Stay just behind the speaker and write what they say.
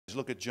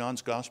Look at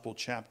John's Gospel,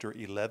 chapter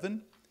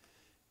 11.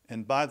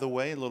 And by the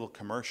way, a little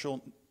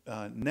commercial.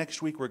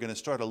 Next week, we're going to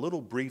start a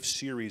little brief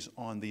series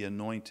on the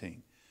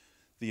anointing.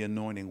 The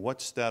anointing.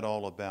 What's that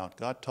all about?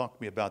 God talked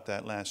to me about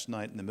that last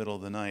night in the middle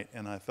of the night,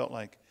 and I felt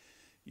like,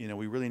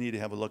 we really need to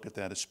have a look at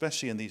that,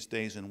 especially in these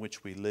days in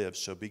which we live.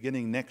 So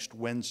beginning next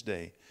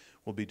Wednesday,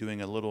 we'll be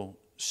doing a little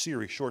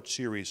short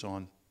series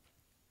on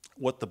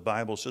what the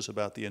Bible says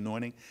about the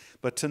anointing.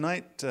 But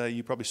tonight,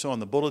 you probably saw in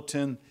the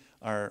bulletin,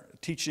 our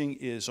teaching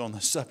is on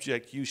the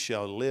subject, you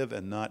shall live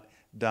and not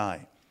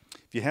die.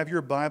 If you have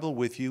your Bible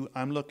with you,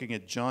 I'm looking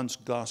at John's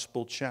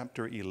Gospel,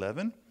 chapter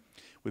 11.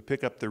 We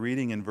pick up the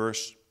reading in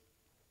verse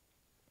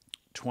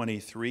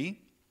 23.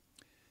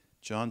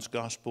 John's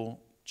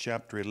Gospel,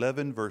 chapter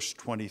 11, verse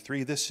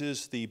 23. This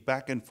is the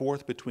back and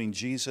forth between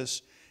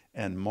Jesus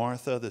and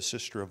Martha, the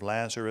sister of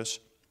Lazarus.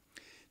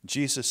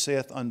 Jesus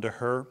saith unto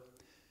her,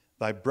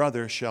 Thy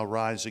brother shall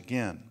rise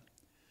again.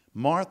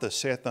 Martha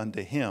saith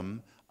unto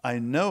him, I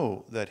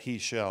know that he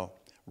shall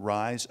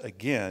rise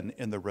again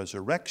in the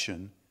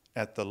resurrection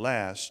at the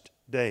last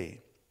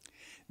day.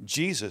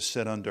 Jesus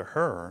said unto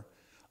her,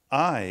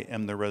 I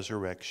am the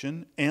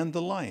resurrection and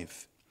the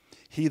life.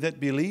 He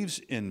that believes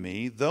in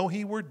me, though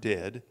he were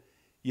dead,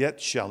 yet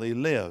shall he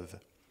live.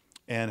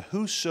 And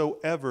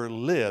whosoever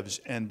lives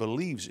and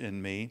believes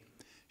in me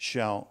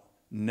shall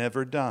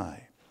never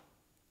die.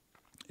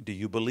 Do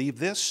you believe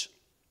this?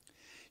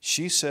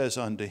 She says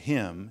unto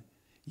him,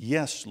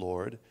 Yes,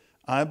 Lord,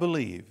 I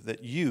believe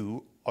that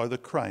you are the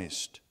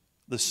Christ,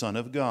 the Son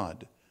of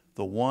God,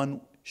 the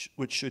one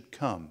which should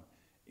come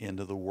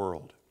into the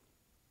world.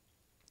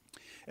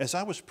 As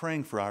I was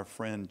praying for our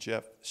friend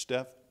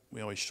Steph,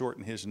 we always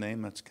shorten his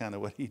name, that's kind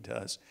of what he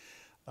does,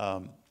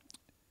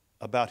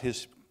 about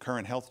his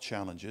current health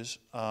challenges.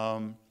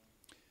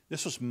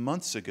 This was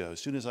months ago. As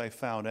soon as I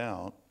found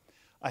out,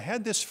 I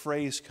had this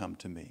phrase come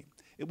to me.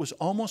 It was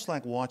almost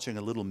like watching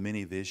a little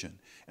mini vision,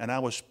 and I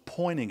was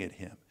pointing at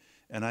him.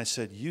 And I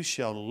said, you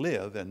shall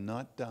live and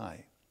not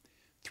die.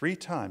 3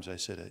 times I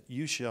said it,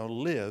 you shall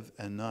live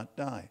and not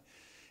die.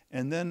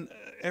 And then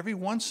every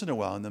once in a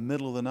while, in the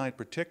middle of the night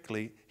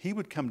particularly, he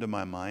would come to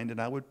my mind and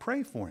I would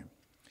pray for him.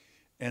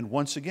 And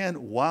once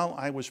again, while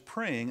I was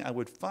praying, I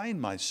would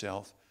find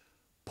myself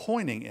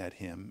pointing at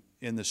him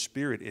in the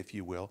spirit, if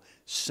you will,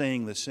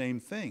 saying the same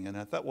thing. And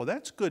I thought, well,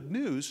 that's good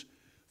news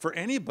for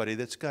anybody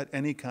that's got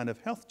any kind of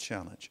health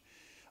challenge.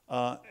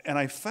 And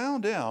I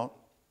found out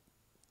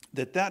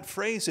that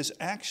phrase is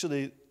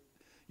actually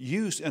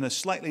used in a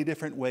slightly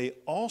different way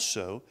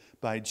also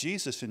by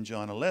Jesus in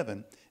John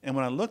 11. And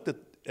when I looked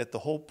at the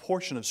whole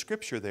portion of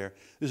Scripture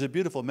there's a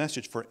beautiful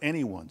message for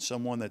anyone,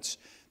 someone that's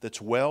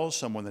well,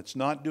 someone that's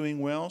not doing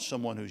well,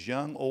 someone who's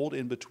young, old,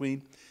 in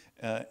between,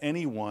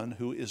 anyone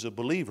who is a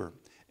believer.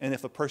 And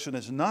if a person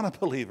is not a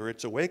believer,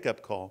 it's a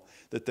wake-up call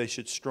that they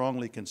should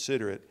strongly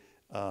consider it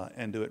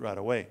and do it right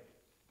away.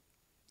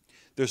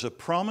 There's a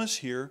promise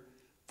here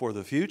for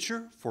the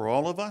future, for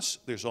all of us.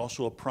 There's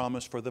also a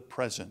promise for the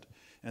present,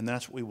 and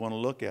that's what we want to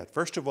look at.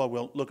 First of all,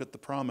 we'll look at the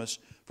promise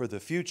for the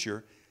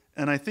future,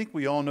 and I think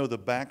we all know the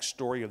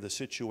backstory of the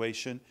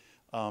situation.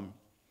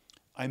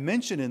 I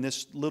mentioned in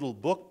this little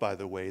book, by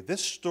the way,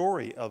 this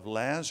story of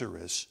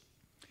Lazarus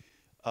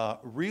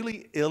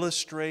really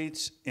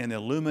illustrates and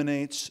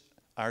illuminates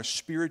our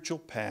spiritual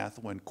path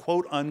when,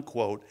 quote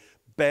unquote,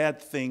 bad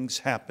things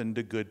happen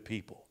to good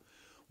people.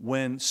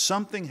 When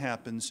something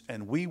happens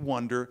and we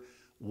wonder,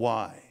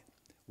 why?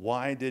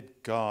 Why did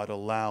God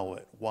allow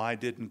it? Why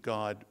didn't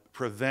God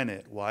prevent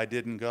it? Why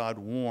didn't God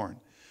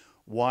warn?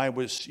 Why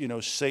was,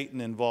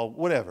 Satan involved?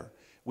 Whatever.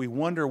 We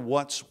wonder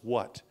what's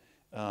what.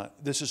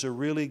 This is a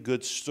really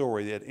good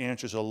story that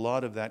answers a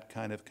lot of that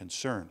kind of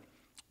concern.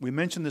 We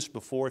mentioned this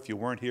before, if you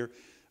weren't here.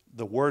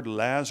 The word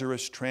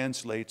Lazarus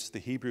translates the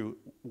Hebrew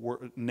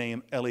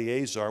name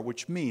Eleazar,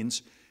 which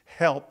means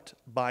helped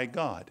by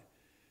God.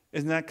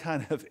 Isn't that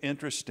kind of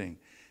interesting?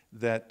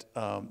 That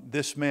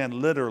this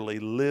man literally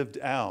lived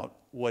out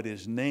what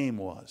his name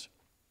was.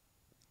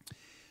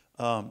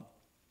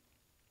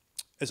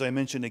 As I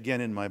mentioned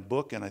again in my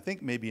book, and I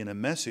think maybe in a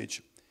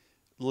message,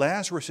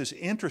 Lazarus is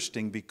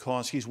interesting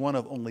because he's one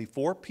of only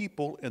 4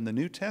 people in the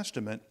New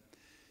Testament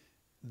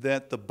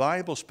that the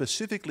Bible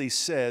specifically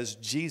says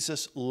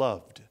Jesus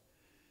loved.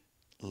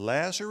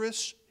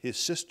 Lazarus, his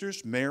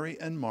sisters Mary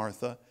and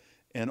Martha,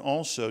 and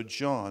also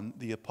John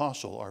the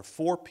Apostle are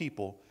 4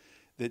 people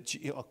that,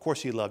 of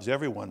course, he loves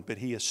everyone, but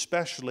he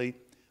especially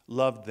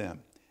loved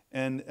them.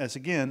 And as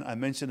again, I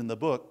mentioned in the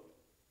book,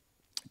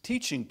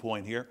 teaching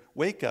point here,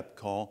 wake-up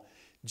call,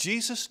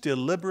 Jesus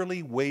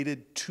deliberately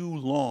waited too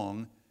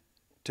long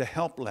to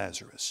help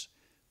Lazarus,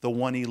 the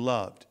one he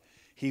loved.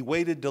 He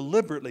waited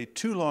deliberately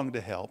too long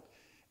to help,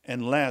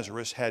 and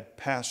Lazarus had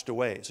passed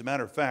away. As a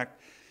matter of fact,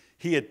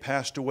 he had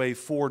passed away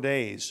 4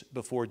 days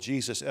before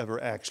Jesus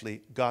ever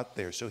actually got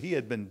there. So he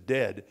had been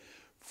dead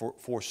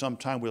for some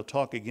time. We'll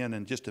talk again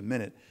in just a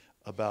minute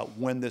about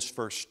when this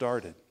first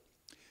started.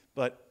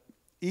 But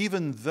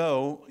even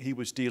though he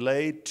was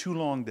delayed too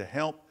long to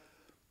help,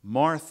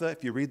 Martha,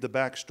 if you read the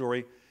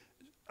backstory,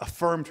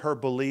 affirmed her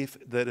belief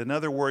that, in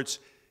other words,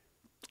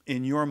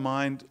 in your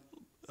mind,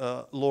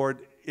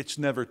 Lord, it's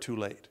never too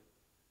late.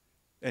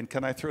 And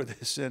can I throw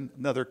this in?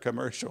 Another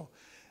commercial.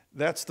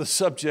 That's the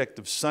subject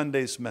of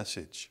Sunday's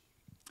message.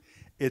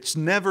 It's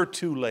never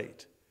too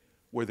late.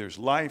 Where there's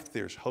life,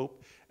 there's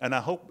hope. And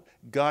I hope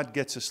God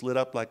gets us lit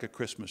up like a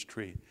Christmas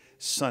tree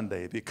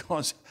Sunday,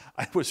 because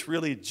I was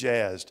really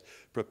jazzed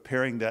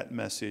preparing that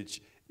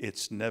message.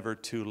 It's never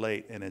too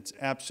late, and it's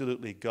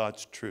absolutely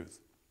God's truth.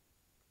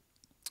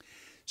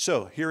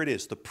 So here it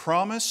is, the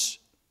promise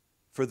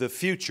for the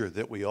future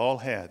that we all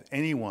have,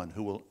 anyone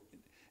who will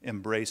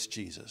embrace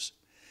Jesus.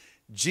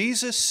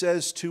 Jesus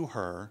says to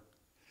her,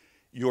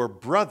 your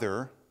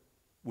brother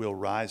will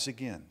rise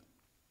again.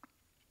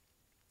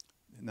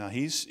 Now,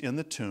 he's in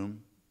the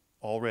tomb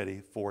already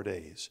 4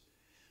 days.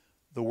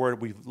 The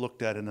word we've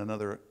looked at in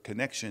another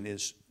connection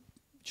is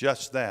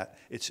just that.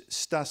 It's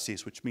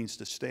stasis, which means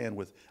to stand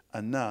with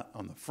a na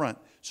on the front.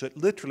 So it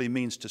literally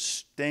means to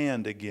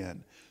stand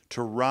again,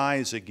 to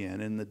rise again.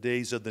 In the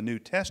days of the New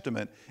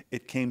Testament,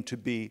 it came to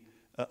be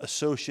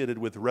associated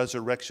with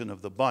resurrection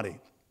of the body.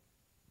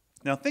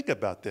 Now think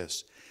about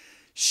this.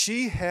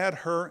 She had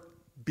her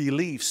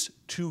beliefs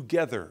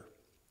together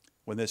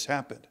when this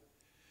happened.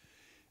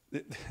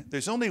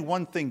 There's only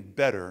one thing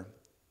better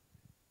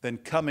than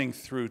coming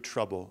through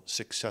trouble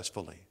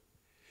successfully.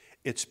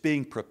 It's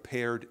being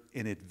prepared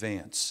in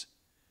advance,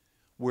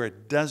 where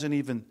it doesn't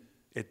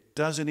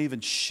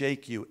even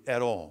shake you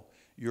at all.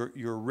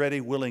 You're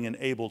ready, willing, and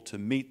able to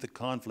meet the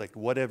conflict,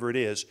 whatever it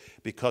is,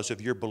 because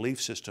of your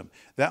belief system.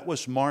 That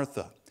was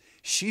Martha.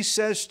 She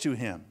says to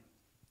him,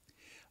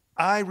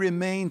 I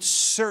remain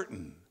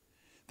certain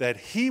that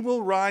he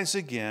will rise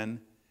again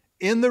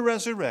in the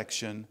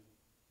resurrection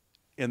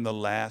in the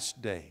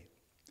last day.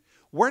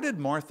 Where did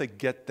Martha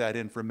get that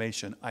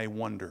information, I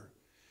wonder?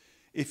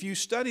 If you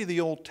study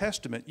the Old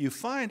Testament, you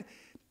find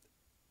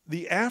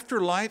the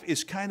afterlife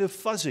is kind of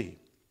fuzzy.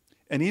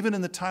 And even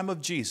in the time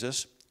of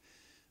Jesus,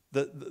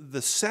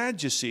 the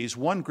Sadducees,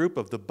 one group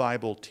of the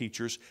Bible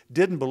teachers,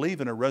 didn't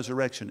believe in a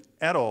resurrection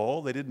at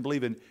all. They didn't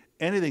believe in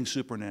anything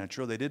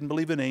supernatural. They didn't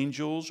believe in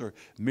angels or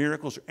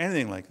miracles or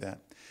anything like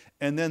that.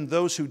 And then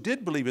those who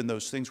did believe in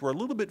those things were a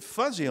little bit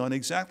fuzzy on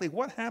exactly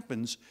what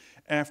happens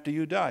after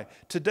you die.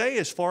 Today,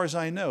 as far as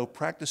I know,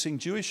 practicing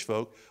Jewish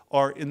folk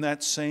are in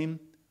that same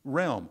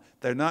realm.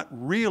 They're not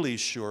really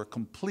sure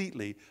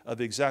completely of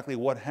exactly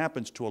what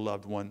happens to a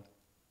loved one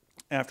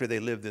after they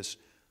live this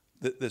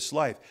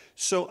life.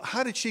 So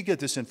how did she get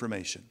this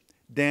information?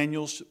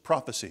 Daniel's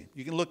prophecy.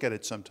 You can look at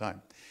it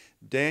sometime.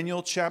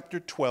 Daniel chapter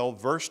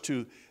 12, verse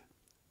 2,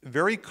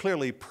 very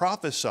clearly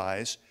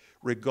prophesies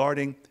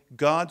regarding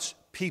God's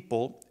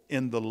people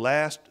in the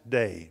last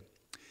day.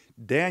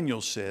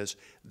 Daniel says,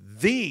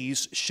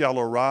 these shall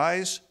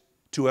arise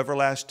to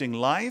everlasting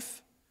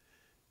life,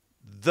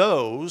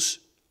 those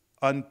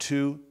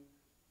unto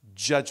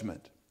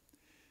judgment.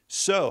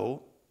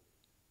 So,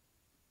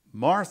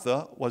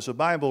 Martha was a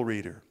Bible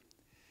reader,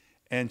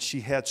 and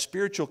she had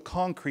spiritual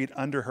concrete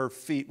under her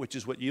feet, which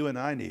is what you and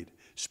I need,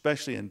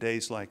 especially in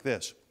days like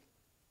this.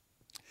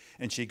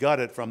 And she got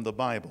it from the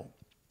Bible.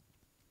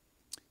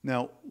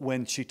 Now,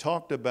 when she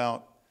talked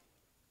about,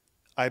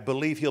 I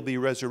believe he'll be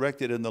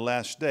resurrected in the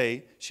last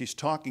day, she's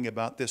talking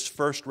about this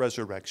first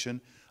resurrection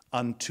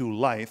unto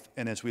life.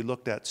 And as we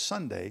looked at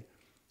Sunday,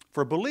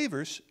 for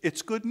believers,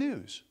 it's good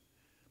news.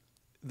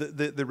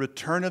 The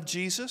return of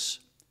Jesus,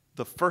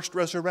 the first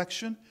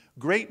resurrection,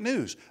 great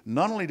news.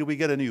 Not only do we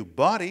get a new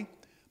body,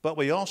 but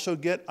we also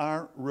get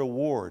our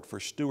reward for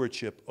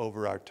stewardship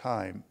over our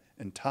time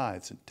and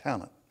tithes and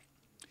talent.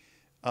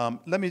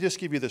 Let me just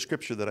give you the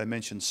scripture that I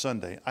mentioned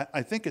Sunday.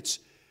 I think it's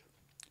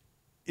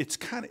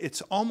kind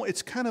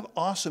of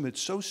awesome.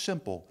 It's so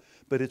simple,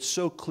 but it's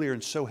so clear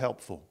and so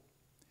helpful.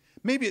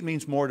 Maybe it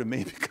means more to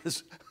me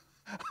because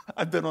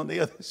I've been on the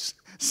other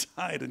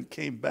side and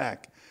came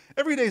back.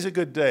 Every day's a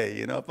good day,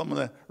 you know, if I'm on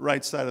the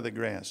right side of the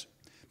grass.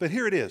 But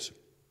here it is.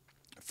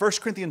 1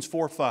 Corinthians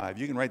 4:5.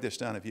 You can write this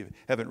down if you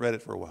haven't read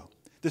it for a while.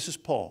 This is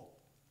Paul.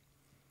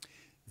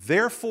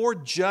 Therefore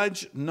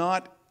judge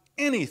not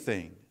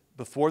anything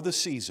before the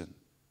season.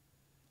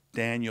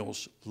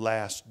 Daniel's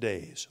last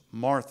days,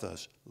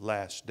 Martha's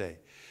last day.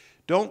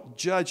 Don't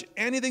judge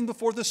anything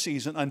before the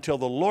season until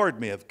the Lord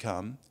may have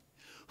come,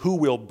 who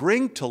will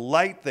bring to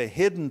light the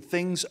hidden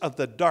things of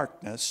the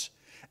darkness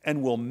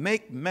and will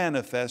make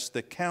manifest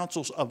the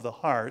counsels of the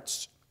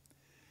hearts.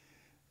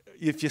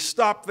 If you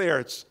stop there,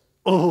 it's,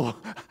 oh,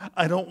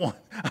 I don't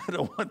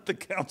want the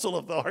counsel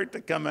of the heart to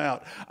come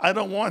out. I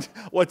don't want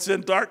what's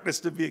in darkness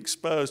to be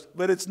exposed.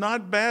 But it's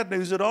not bad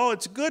news at all.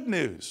 It's good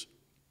news.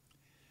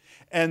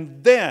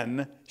 And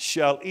then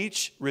shall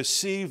each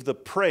receive the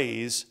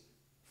praise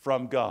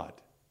from God.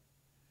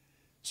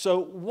 So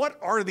what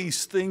are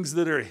these things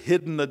that are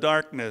hidden in the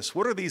darkness?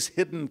 What are these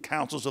hidden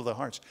counsels of the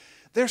hearts?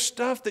 They're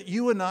stuff that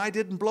you and I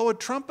didn't blow a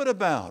trumpet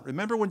about.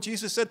 Remember when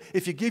Jesus said,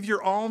 if you give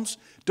your alms,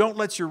 don't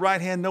let your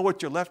right hand know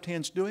what your left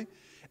hand's doing?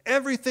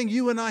 Everything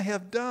you and I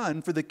have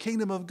done for the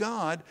kingdom of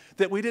God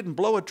that we didn't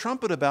blow a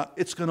trumpet about,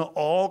 it's going to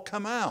all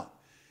come out.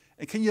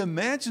 And can you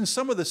imagine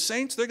some of the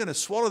saints, they're going to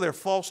swallow their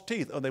false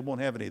teeth. Oh, they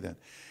won't have any then.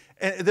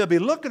 And they'll be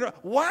looking at her,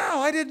 wow,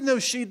 I didn't know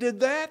she did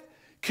that.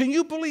 Can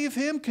you believe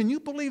him? Can you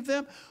believe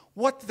them?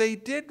 What they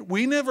did,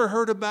 we never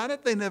heard about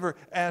it. They never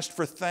asked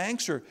for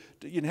thanks or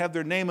have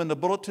their name in the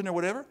bulletin or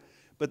whatever.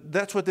 But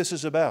that's what this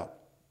is about.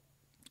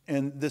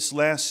 And this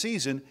last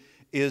season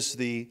is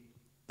the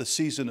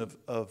season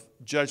of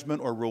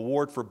judgment or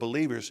reward for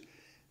believers.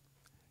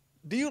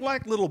 Do you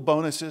like little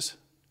bonuses?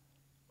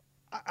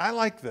 I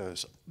like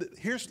those.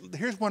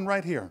 Here's one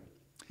right here.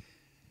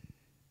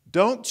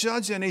 Don't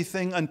judge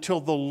anything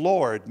until the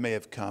Lord may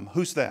have come.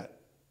 Who's that?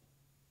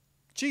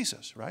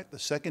 Jesus, right? The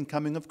second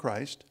coming of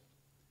Christ.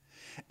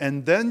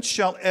 And then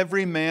shall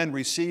every man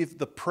receive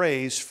the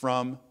praise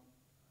from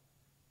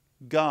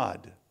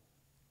God.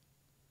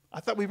 I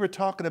thought we were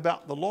talking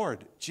about the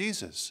Lord,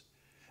 Jesus.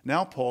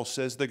 Now Paul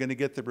says they're going to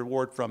get the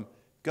reward from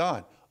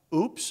God.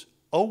 Oops.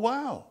 Oh,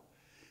 wow.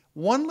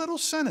 One little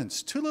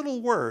sentence, two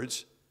little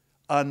words,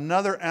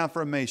 another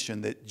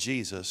affirmation that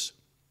Jesus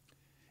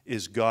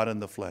is God in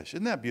the flesh.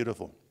 Isn't that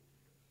beautiful?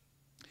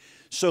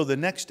 So the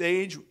next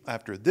age,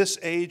 after this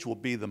age, will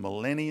be the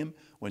millennium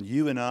when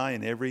you and I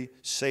and every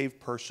saved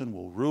person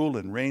will rule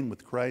and reign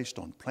with Christ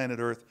on planet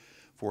Earth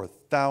for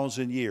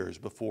 1,000 years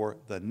before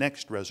the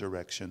next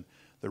resurrection,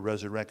 the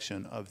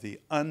resurrection of the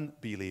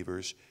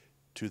unbelievers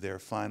to their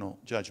final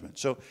judgment.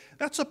 So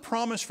that's a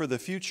promise for the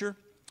future,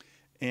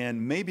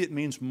 and maybe it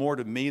means more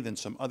to me than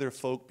some other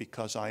folk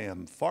because I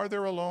am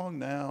farther along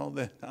now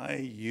than I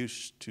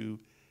used to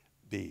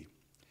be.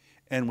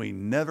 And we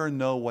never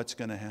know what's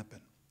going to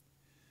happen.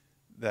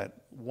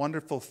 That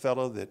wonderful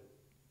fellow that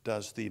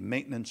does the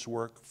maintenance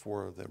work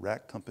for the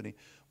rack company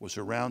was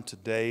around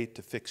today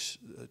to fix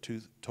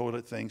two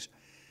toilet things.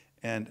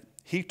 And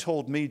he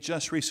told me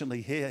just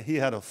recently he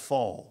had a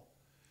fall.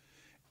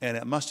 And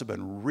it must have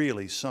been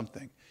really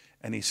something.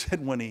 And he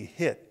said when he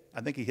hit,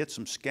 I think he hit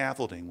some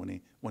scaffolding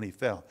when he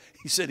fell.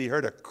 He said he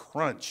heard a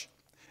crunch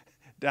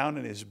down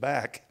in his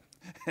back.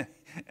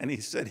 And he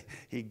said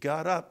he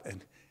got up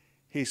and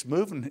he's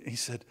moving. He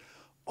said,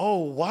 oh,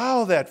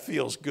 wow, that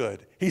feels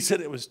good. He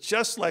said it was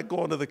just like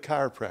going to the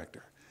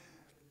chiropractor.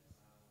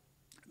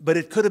 But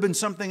it could have been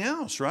something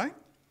else, right?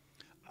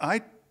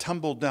 I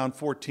tumbled down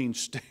 14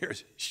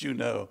 stairs, as you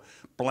know,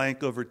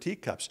 blank over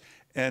teacups.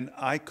 And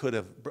I could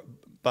have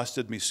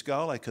busted my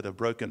skull. I could have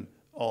broken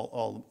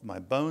all my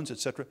bones,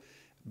 etc.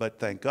 But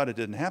thank God it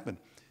didn't happen.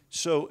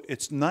 So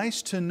it's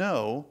nice to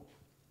know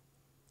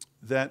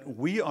that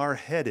we are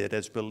headed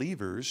as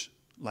believers,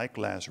 like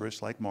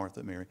Lazarus, like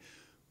Martha, Mary,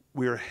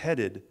 we're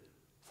headed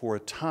for a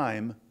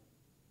time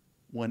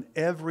when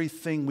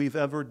everything we've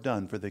ever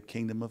done for the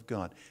kingdom of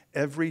God,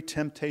 every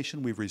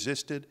temptation we've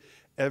resisted,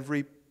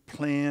 every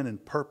plan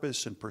and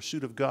purpose and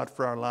pursuit of God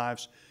for our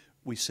lives,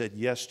 we said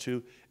yes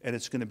to, and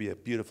it's going to be a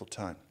beautiful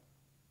time.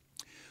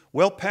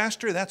 Well,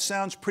 Pastor, that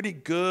sounds pretty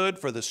good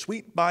for the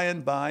sweet by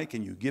and by.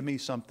 Can you give me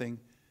something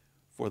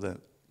for the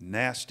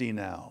nasty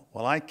now?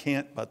 Well, I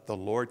can't, but the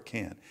Lord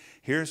can.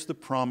 Here's the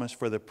promise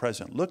for the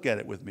present. Look at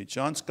it with me.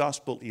 John's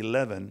Gospel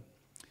 11,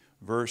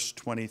 verse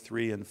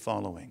 23 and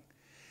following.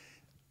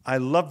 I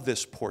love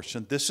this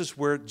portion. This is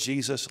where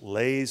Jesus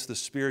lays the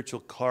spiritual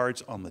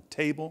cards on the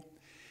table.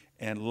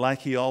 And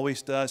like he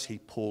always does, he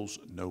pulls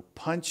no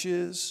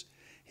punches.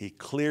 He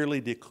clearly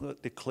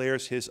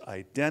declares his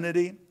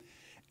identity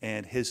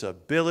and his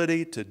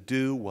ability to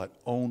do what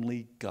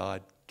only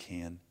God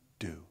can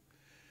do.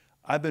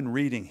 I've been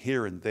reading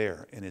here and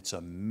there, and it's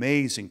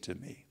amazing to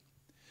me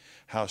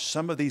how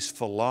some of these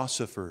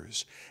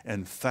philosophers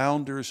and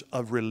founders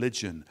of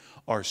religion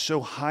are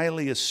so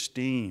highly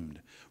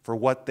esteemed for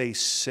what they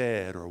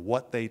said or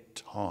what they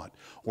taught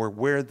or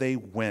where they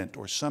went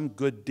or some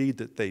good deed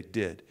that they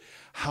did,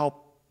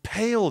 how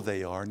pale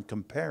they are in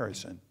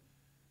comparison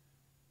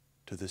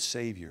to the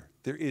Savior.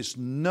 There is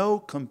no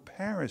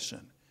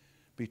comparison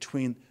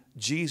between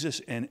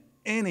Jesus and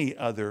any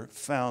other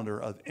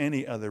founder of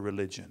any other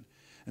religion.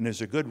 And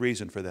there's a good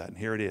reason for that, and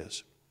here it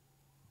is.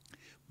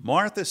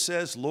 Martha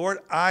says, Lord,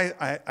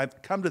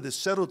 I've come to this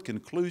settled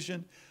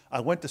conclusion.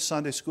 I went to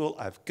Sunday school.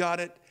 I've got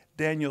it.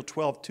 Daniel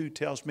 12:2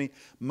 tells me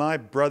my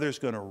brother's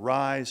going to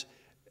rise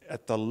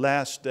at the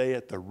last day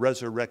at the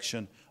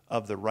resurrection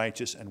of the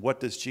righteous. And what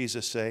does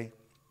Jesus say?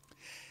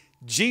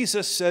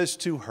 Jesus says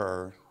to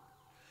her,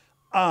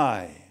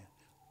 I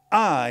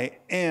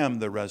am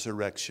the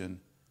resurrection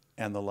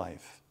and the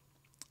life.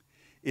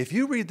 If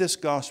you read this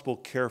gospel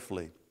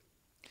carefully,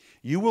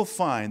 you will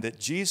find that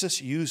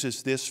Jesus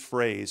uses this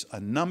phrase a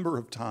number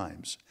of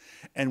times.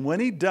 And when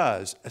he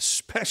does,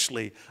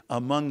 especially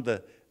among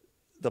the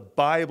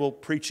Bible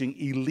preaching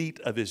elite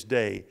of his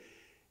day,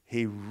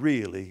 he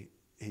really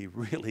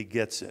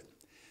gets it.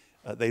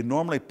 They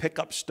normally pick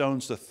up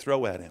stones to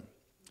throw at him.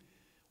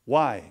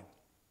 Why?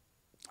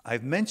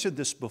 I've mentioned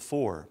this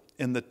before.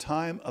 In the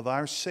time of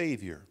our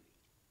Savior,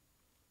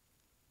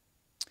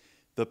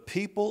 the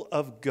people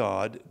of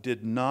God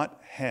did not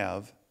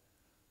have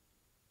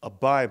a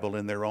Bible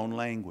in their own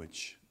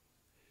language.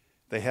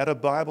 They had a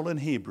Bible in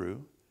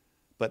Hebrew,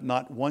 but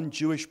not one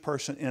Jewish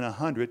person in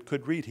 100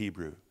 could read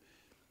Hebrew.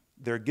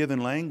 Their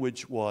given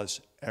language was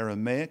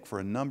Aramaic for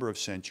a number of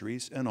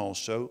centuries, and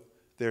also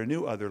their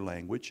new other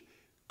language,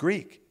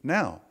 Greek.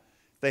 Now,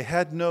 they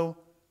had no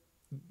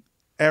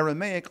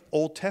Aramaic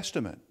Old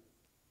Testament.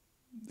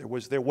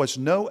 There was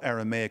no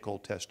Aramaic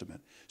Old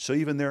Testament. So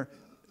even their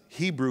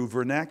Hebrew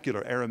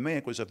vernacular,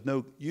 Aramaic, was of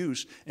no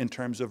use in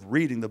terms of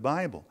reading the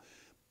Bible.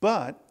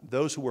 But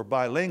those who were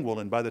bilingual,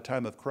 and by the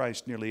time of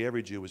Christ, nearly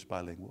every Jew was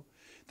bilingual,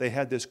 they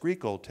had this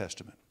Greek Old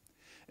Testament.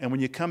 And when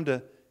you come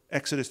to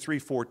Exodus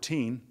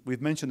 3:14,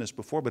 we've mentioned this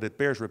before, but it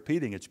bears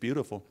repeating. It's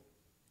beautiful.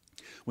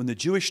 When the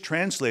Jewish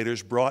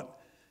translators brought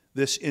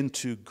this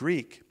into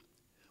Greek,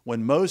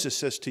 when Moses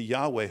says to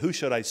Yahweh, "Who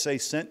should I say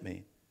sent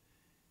me?"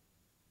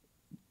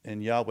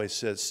 And Yahweh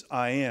says,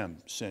 "I am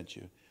sent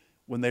you."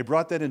 When they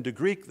brought that into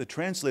Greek, the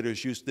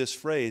translators used this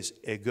phrase,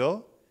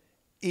 ego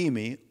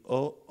imi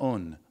o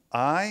on.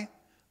 I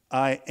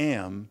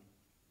am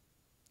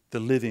the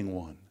living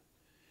one.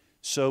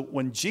 So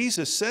when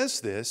Jesus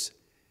says this,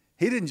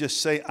 he didn't just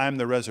say, "I'm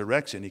the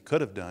resurrection." He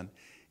could have done.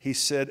 He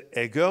said,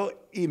 ego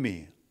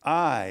imi.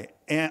 I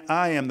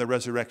am the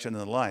resurrection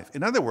and the life.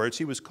 In other words,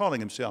 he was calling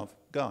himself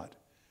God.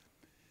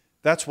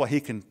 That's why he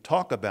can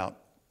talk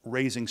about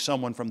raising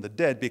someone from the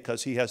dead,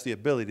 because he has the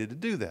ability to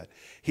do that.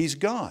 He's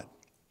God.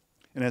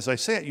 And as I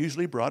say, it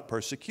usually brought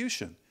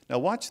persecution. Now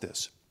watch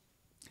this.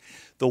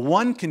 The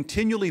one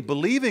continually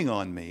believing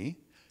on me,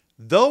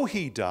 though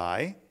he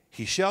die,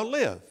 he shall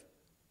live.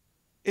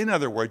 In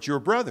other words, your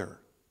brother,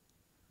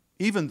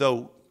 even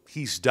though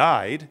he's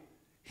died,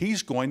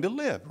 he's going to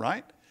live,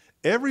 right?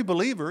 Every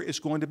believer is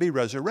going to be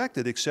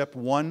resurrected except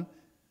one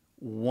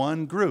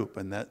group,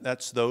 and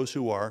that's those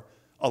who are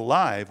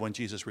alive when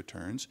Jesus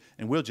returns,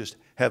 and we'll just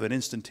have an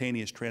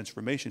instantaneous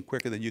transformation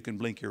quicker than you can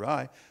blink your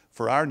eye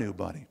for our new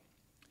body.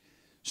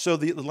 So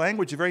the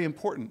language is very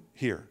important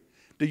here.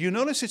 Do you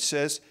notice it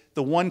says,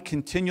 the one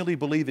continually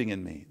believing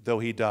in me, though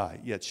he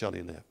die, yet shall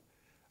he live?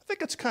 I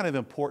think it's kind of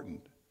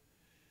important.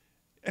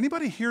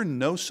 Anybody here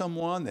know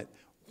someone that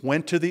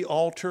went to the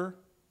altar,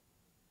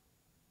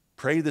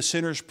 prayed the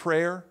sinner's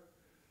prayer?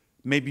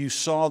 Maybe you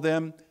saw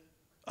them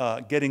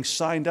getting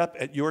signed up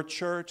at your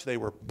church. They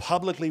were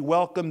publicly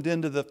welcomed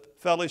into the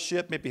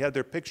fellowship, maybe had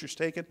their pictures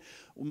taken.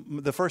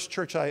 The first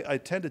church I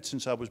attended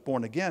since I was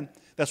born again,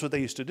 that's what they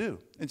used to do.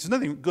 It's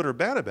nothing good or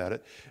bad about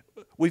it.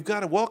 We've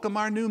got to welcome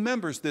our new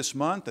members this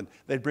month, and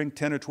they'd bring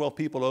 10 or 12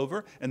 people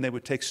over, and they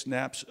would take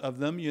snaps of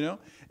them, you know,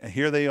 and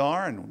here they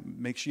are, and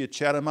make sure you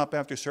chat them up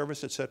after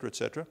service, et cetera, et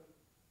cetera.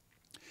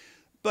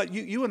 But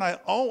you and I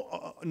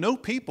all know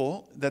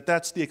people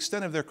that's the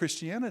extent of their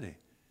Christianity.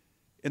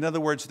 In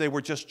other words, they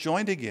were just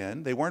joined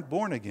again. They weren't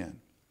born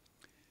again.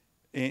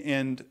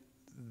 And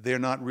they're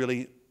not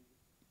really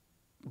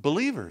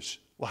believers.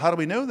 Well, how do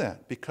we know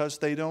that? Because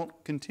they don't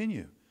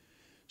continue.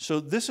 So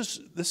this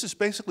is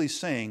basically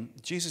saying,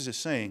 Jesus is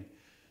saying,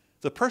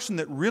 the person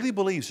that really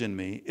believes in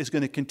me is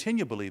going to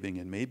continue believing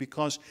in me,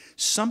 because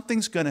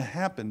something's going to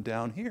happen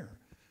down here.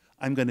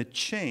 I'm going to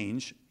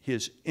change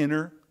his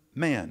inner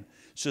man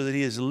so that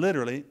he is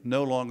literally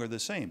no longer the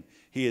same.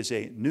 He is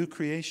a new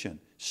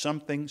creation.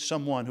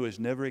 Someone who has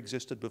never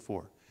existed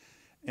before.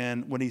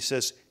 And when he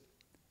says,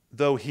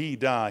 though he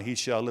die, he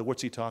shall live,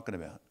 what's he talking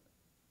about?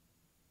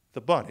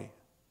 The body,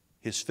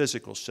 his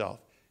physical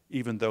self,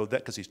 even though that,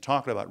 because he's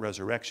talking about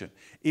resurrection.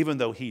 Even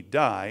though he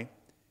die,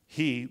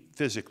 he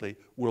physically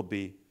will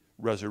be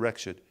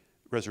resurrected,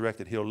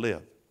 he'll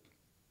live.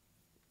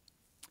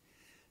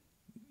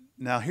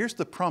 Now here's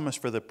the promise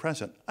for the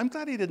present. I'm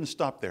glad he didn't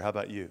stop there. How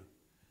about you?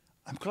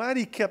 I'm glad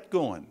he kept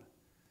going.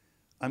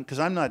 Because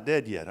I'm not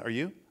dead yet. Are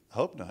you? I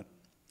hope not.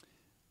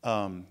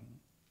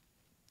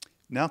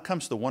 Now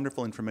comes the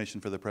wonderful information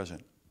for the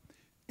present.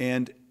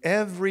 And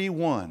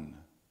everyone.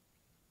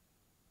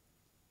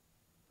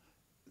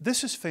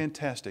 This is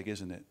fantastic,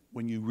 isn't it?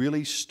 When you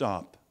really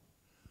stop.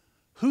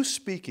 Who's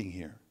speaking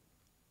here?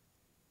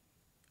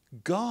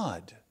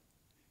 God.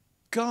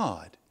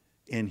 God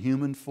in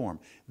human form.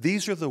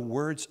 These are the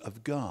words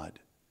of God.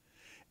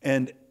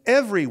 And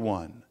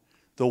everyone,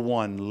 the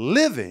one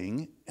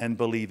living and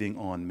believing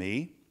on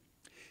me,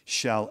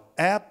 shall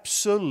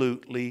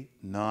absolutely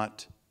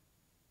not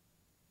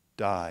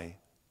die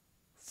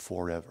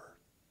forever.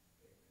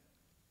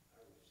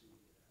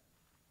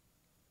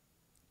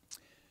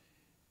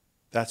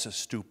 That's a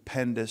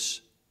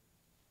stupendous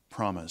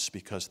promise,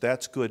 because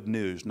that's good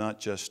news, not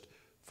just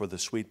for the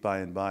sweet by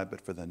and by,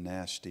 but for the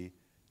nasty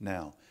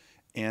now.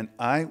 And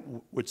I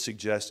would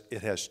suggest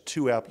it has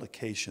two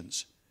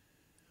applications.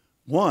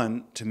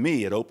 One, to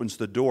me, it opens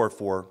the door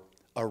for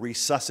a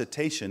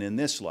resuscitation in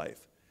this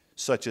life,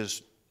 such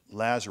as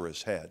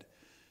Lazarus had.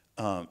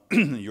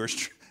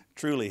 Yours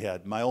truly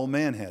had. My old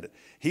man had it.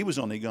 He was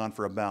only gone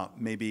for about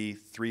maybe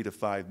 3 to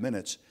 5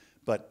 minutes,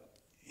 but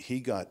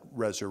he got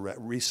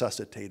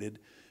resuscitated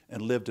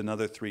and lived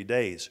another 3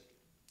 days.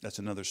 That's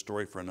another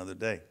story for another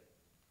day.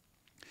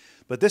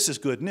 But this is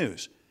good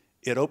news.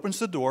 It opens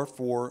the door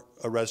for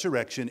a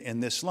resurrection in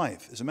this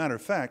life. As a matter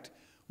of fact,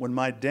 when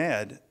my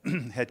dad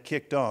had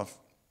kicked off,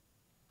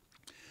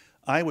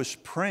 I was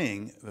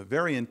praying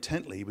very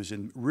intently. He was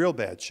in real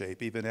bad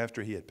shape even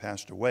after he had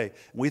passed away.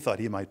 We thought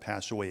he might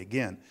pass away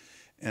again.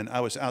 And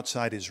I was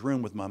outside his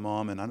room with my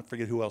mom, and I don't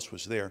forget who else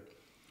was there.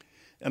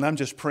 And I'm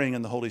just praying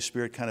in the Holy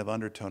Spirit kind of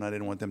undertone. I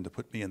didn't want them to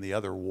put me in the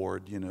other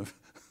ward, you know,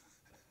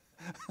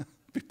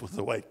 people with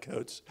the white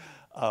coats.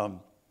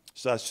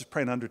 So I was just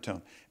praying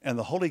undertone. And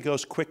the Holy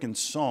Ghost quickened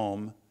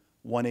Psalm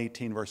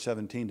 118, verse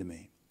 17 to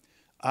me.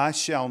 I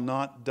shall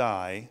not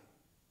die,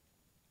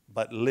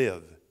 but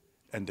live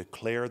and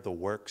declare the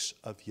works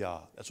of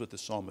Yah. That's what the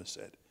psalmist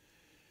said.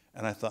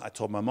 And I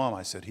told my mom,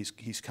 I said,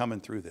 he's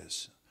coming through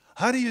this.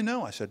 How do you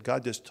know? I said,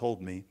 God just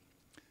told me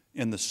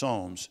in the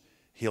Psalms,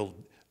 he'll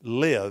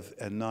live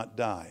and not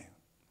die.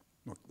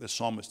 The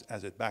psalmist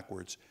has it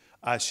backwards.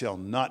 I shall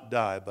not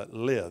die, but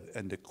live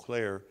and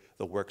declare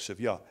the works of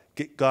Yah.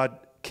 God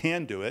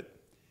can do it.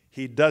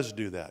 He does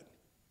do that.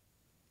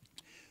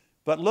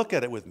 But look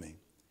at it with me.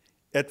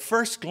 At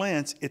first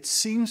glance, it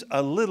seems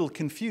a little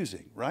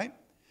confusing, right?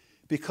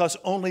 Because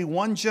only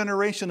one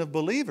generation of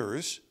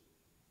believers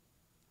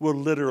will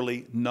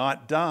literally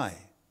not die.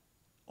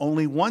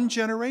 Only one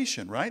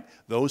generation, right?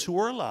 Those who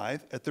are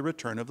alive at the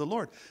return of the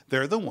Lord.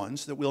 They're the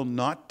ones that will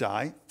not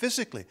die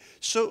physically.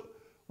 So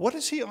what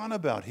is he on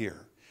about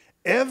here?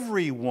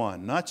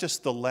 Everyone, not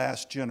just the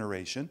last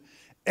generation,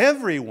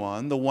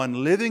 everyone, the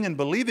one living and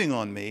believing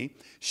on me,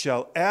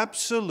 shall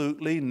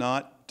absolutely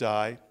not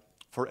die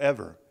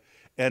forever.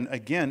 And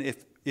again,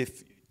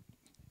 if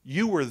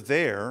you were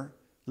there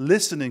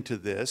listening to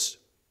this,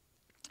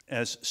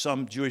 as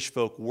some Jewish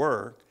folk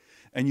were,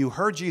 and you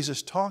heard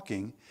Jesus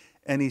talking,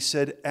 and he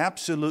said,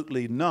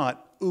 absolutely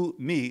not,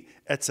 me,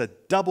 it's a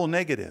double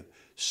negative.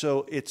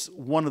 So it's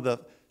one of the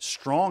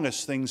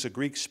strongest things a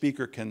Greek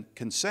speaker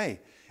can say.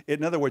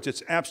 In other words,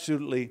 it's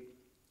absolutely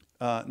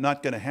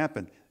not going to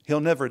happen. He'll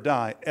never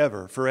die,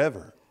 ever,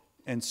 forever.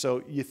 And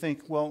so you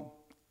think, well,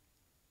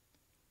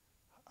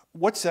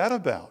 what's that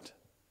about?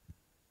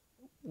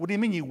 What do you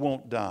mean you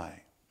won't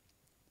die?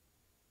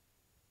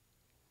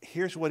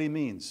 Here's what he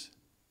means.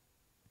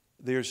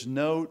 There's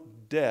no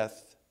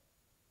death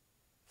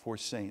for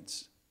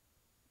saints.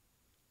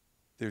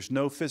 There's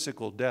no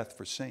physical death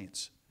for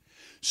saints.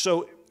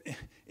 So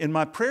in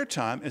my prayer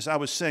time, as I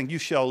was saying, you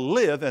shall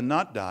live and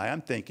not die,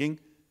 I'm thinking,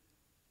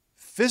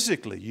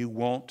 physically you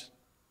won't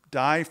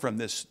die from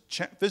this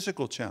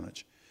physical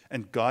challenge.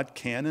 And God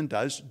can and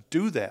does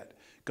do that.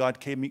 God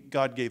gave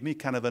me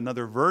kind of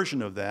another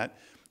version of that.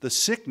 The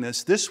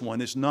sickness, this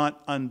one, is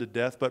not unto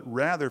death, but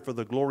rather for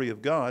the glory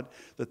of God,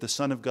 that the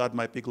Son of God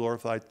might be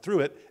glorified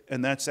through it.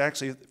 And that's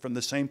actually from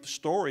the same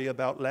story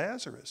about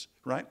Lazarus,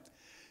 right?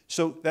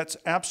 So that's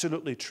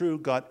absolutely true.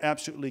 God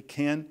absolutely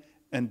can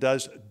and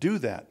does do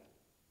that.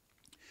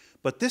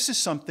 But this is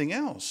something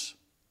else.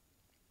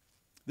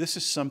 This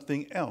is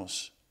something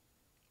else.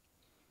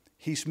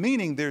 He's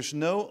meaning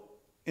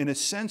in a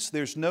sense,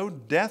 there's no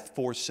death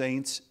for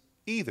saints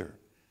either.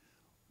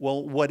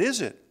 Well, what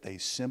is it? They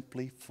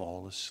simply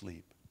fall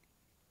asleep.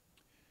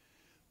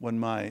 When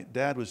my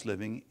dad was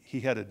living,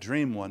 he had a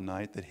dream one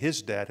night that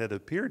his dad had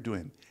appeared to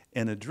him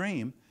in a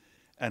dream.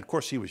 And of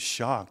course, he was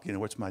shocked. You know,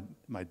 what's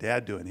my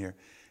dad doing here?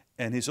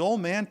 And his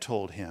old man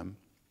told him,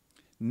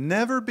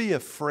 never be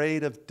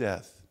afraid of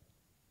death.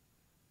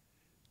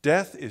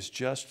 Death is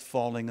just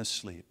falling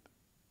asleep.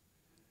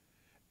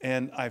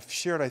 And I've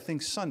shared, I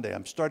think Sunday,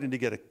 I'm starting to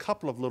get a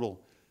couple of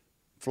little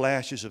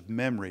flashes of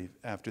memory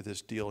after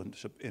this deal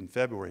in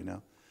February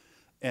now.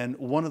 And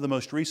one of the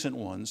most recent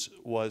ones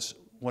was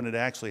when it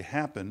actually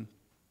happened.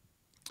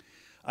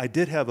 I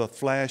did have a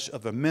flash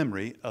of a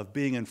memory of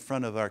being in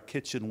front of our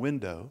kitchen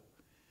window,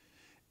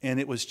 and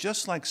it was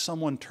just like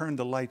someone turned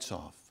the lights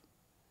off,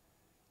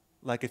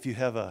 like if you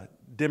have a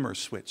dimmer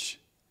switch.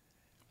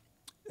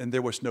 And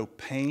there was no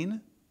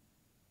pain,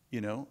 you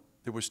know,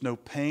 there was no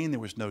pain, there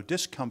was no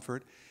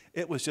discomfort.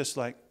 It was just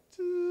like,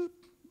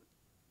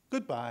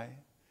 goodbye.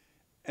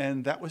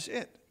 And that was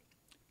it.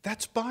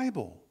 That's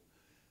Bible.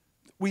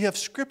 We have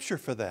scripture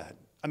for that.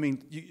 I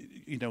mean,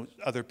 you know,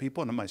 other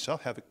people and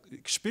myself have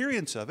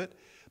experience of it,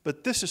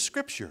 but this is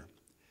scripture.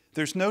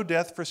 There's no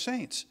death for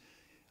saints.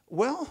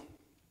 Well,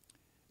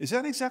 is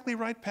that exactly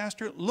right,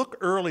 Pastor? Look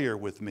earlier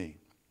with me.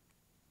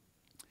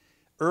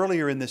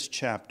 Earlier in this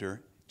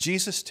chapter,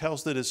 Jesus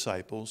tells the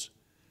disciples,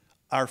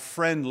 our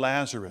friend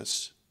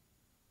Lazarus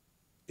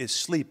is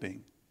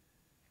sleeping,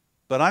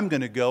 but I'm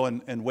going to go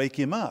and wake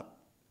him up.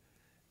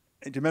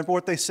 And do you remember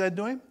what they said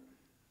to him?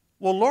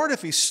 Well, Lord,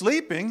 if he's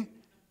sleeping,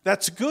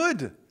 that's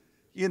good.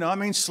 You know, I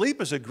mean,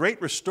 sleep is a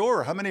great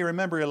restorer. How many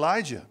remember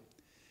Elijah?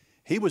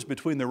 He was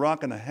between the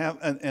rock and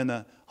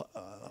a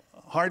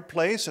hard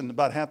place and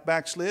about half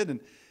backslid.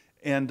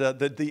 And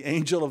the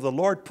angel of the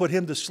Lord put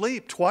him to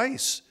sleep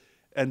twice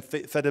and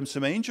fed him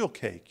some angel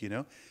cake, you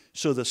know.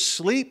 So the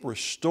sleep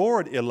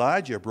restored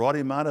Elijah, brought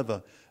him out of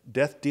a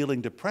death-dealing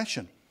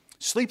depression.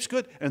 Sleep's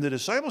good. And the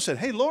disciples said,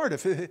 hey, Lord,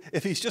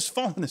 if he's just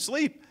fallen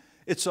asleep,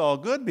 it's all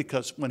good,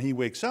 because when he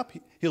wakes up,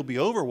 he'll be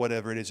over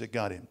whatever it is that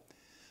got him.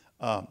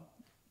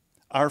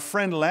 Our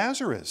friend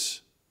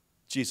Lazarus,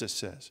 Jesus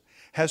says,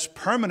 has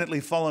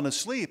permanently fallen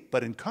asleep.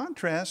 But in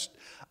contrast,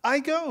 I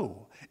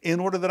go in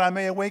order that I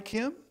may awake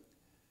him.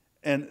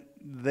 And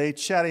they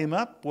chat him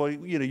up. Well,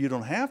 you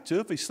don't have to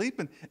if he's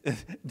sleeping.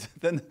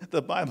 Then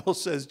the Bible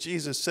says,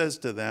 Jesus says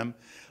to them,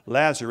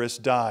 Lazarus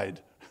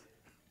died.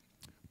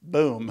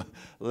 Boom.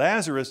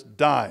 Lazarus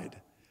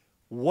died.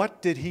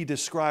 What did he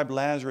describe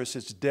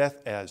Lazarus'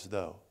 death as,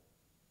 though?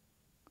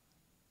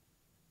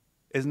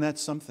 Isn't that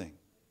something?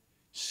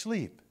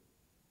 Sleep.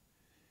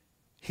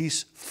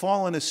 He's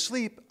fallen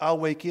asleep, I'll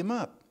wake him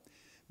up.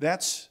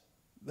 That's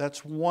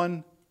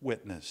one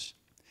witness.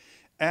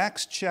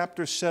 Acts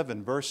chapter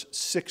 7, verse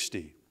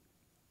 60.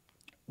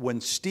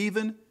 When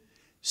Stephen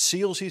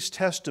seals his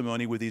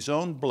testimony with his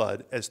own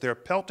blood as they're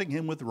pelting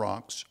him with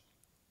rocks,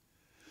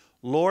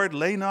 Lord,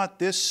 lay not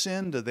this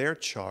sin to their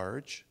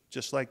charge,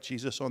 just like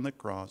Jesus on the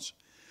cross.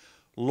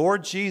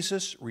 Lord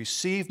Jesus,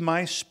 receive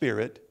my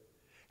spirit.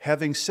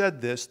 Having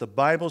said this, the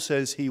Bible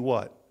says he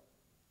what?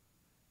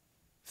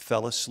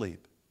 Fell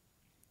asleep.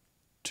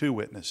 Two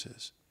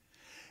witnesses.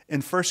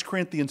 In 1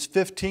 Corinthians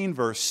 15,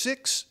 verse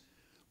 6,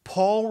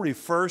 Paul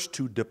refers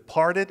to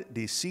departed,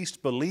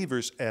 deceased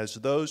believers as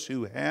those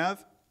who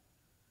have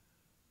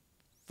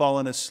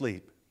fallen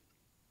asleep.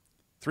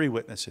 Three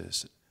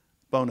witnesses.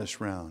 Bonus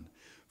round.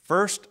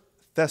 1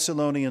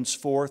 Thessalonians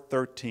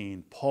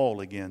 4:13,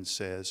 Paul again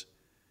says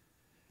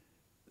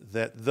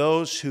that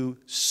those who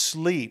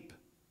sleep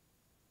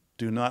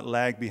do not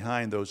lag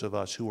behind those of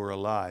us who are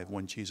alive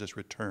when Jesus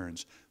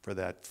returns for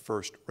that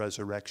first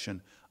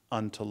resurrection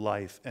unto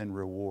life and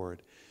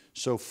reward.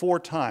 So 4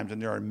 times,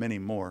 and there are many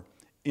more,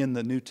 in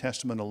the New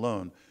Testament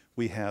alone,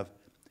 we have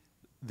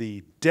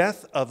the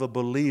death of a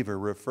believer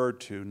referred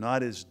to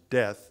not as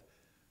death,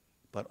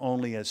 but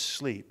only as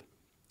sleep.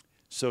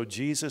 So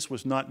Jesus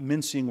was not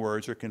mincing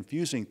words or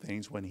confusing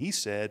things when he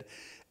said,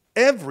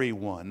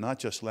 everyone, not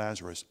just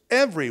Lazarus,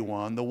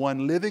 everyone, the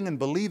one living and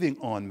believing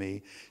on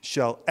me,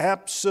 shall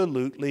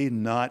absolutely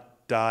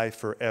not die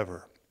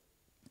forever.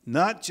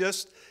 Not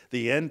just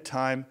the end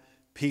time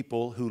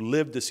people who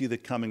live to see the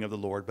coming of the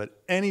Lord,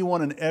 but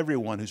anyone and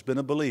everyone who's been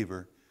a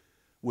believer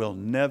will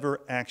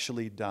never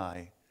actually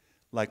die.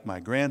 Like my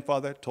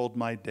grandfather told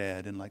my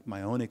dad, and like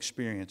my own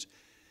experience,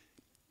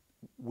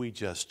 we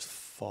just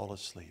fall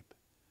asleep.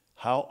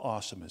 How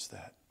awesome is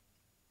that?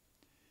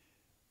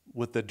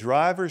 With the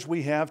drivers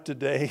we have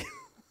today,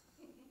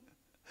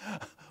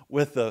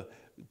 with the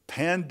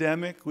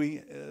pandemic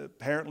we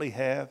apparently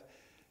have,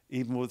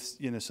 even with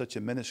such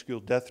a minuscule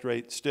death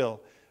rate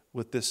still,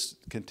 with this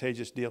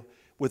contagious deal,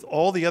 with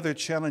all the other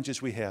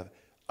challenges we have,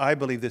 I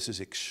believe this is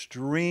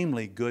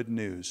extremely good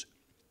news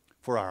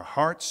for our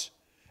hearts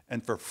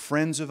and for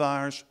friends of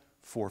ours,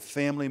 for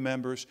family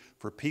members,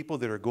 for people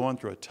that are going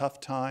through a tough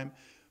time,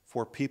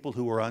 for people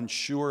who are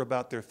unsure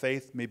about their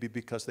faith, maybe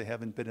because they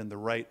haven't been in the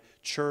right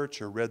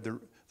church or read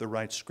the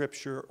right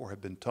scripture or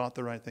have been taught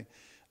the right thing.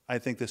 I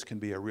think this can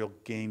be a real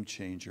game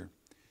changer.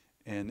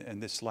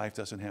 And this life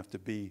doesn't have to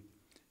be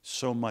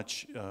so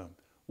much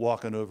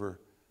walking over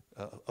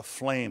a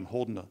flame,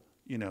 holding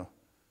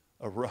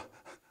a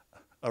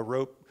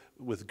rope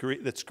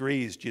that's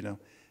greased,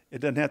 It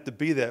doesn't have to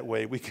be that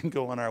way. We can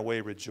go on our way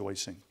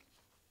rejoicing.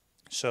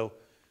 So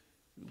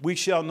we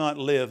shall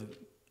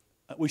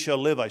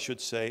live, I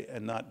should say,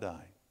 and not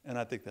die. And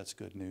I think that's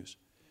good news.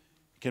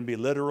 It can be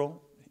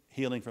literal,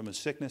 healing from a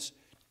sickness,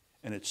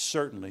 and it's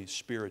certainly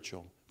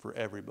spiritual for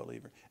every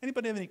believer.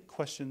 Anybody have any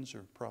questions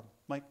or problems?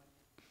 Mike?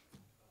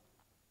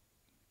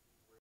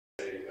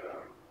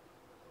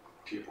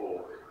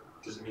 People,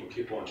 does it mean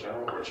people in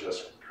general or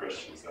just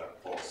Christians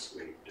that fall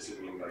asleep? Does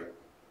it mean like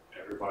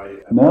everybody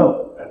at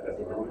that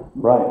moment?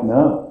 Right,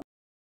 no.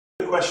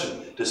 Good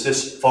question. Does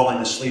this falling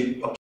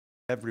asleep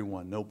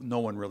everyone? No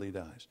one really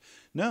dies.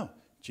 No.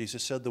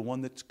 Jesus said the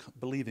one that's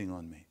believing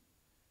on me.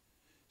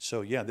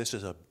 So yeah, this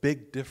is a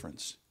big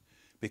difference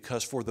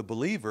because for the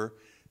believer,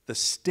 the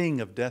sting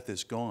of death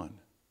is gone,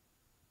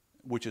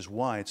 which is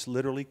why it's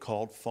literally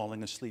called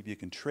falling asleep. You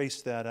can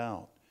trace that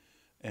out.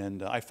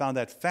 And I found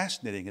that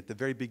fascinating. At the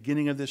very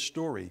beginning of this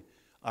story,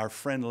 our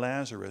friend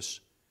Lazarus,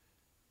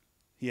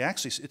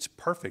 it's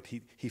perfect.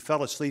 He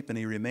fell asleep and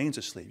he remains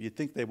asleep. You'd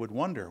think they would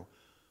wonder,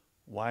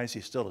 why is he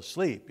still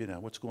asleep?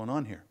 What's going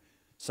on here?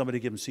 Somebody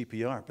give him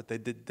CPR, but they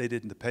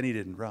didn't. The penny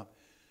didn't drop.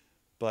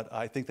 But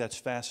I think that's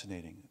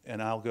fascinating.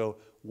 And I'll go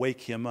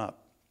wake him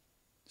up.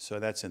 So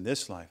that's in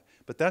this life.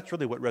 But that's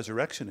really what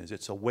resurrection is.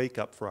 It's a wake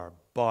up for our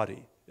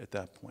body at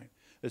that point.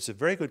 It's a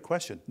very good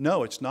question.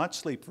 No, it's not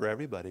sleep for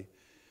everybody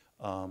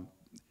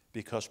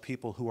because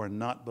people who are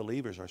not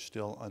believers are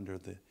still under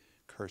the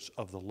curse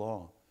of the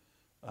law.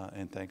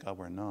 And thank God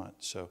we're not.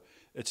 So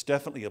it's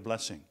definitely a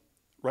blessing.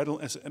 Right,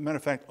 as a matter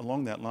of fact,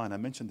 along that line, I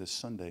mentioned this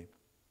Sunday,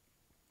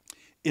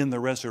 in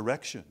the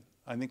resurrection,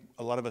 I think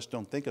a lot of us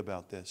don't think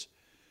about this.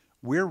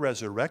 We're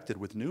resurrected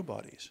with new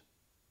bodies.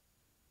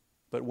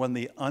 But when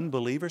the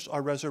unbelievers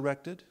are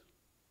resurrected,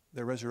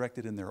 they're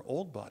resurrected in their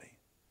old body.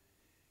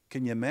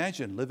 Can you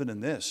imagine living in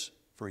this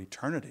for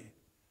eternity?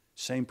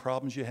 Same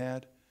problems you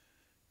had,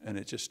 and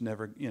it just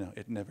never,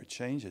 it never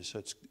changes.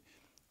 So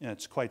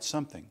it's quite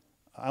something.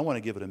 I want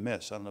to give it a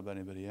miss. I don't know about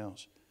anybody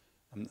else.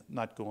 I'm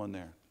not going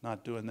there,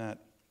 not doing that.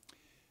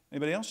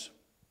 Anybody else?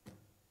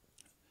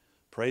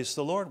 Praise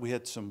the Lord. We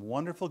had some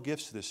wonderful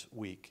gifts this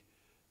week.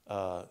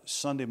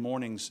 Sunday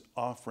morning's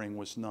offering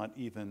was not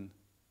even,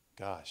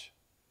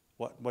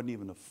 wasn't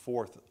even a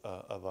fourth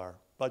of our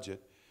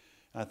budget.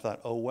 And I thought,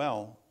 oh,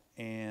 well.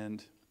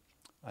 And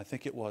I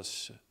think it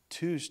was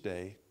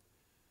Tuesday,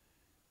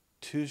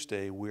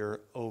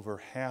 we're over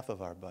half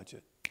of our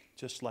budget,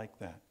 just like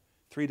that.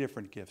 3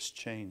 different gifts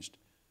changed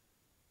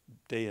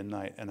day and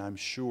night, and I'm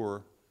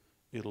sure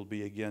it'll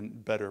be again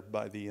better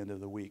by the end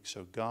of the week.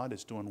 So God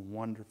is doing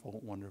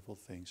wonderful, wonderful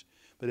things.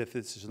 But if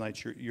this is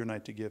your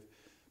night to give,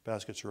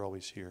 baskets are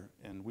always here,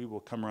 and we will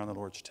come around the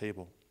Lord's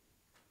table.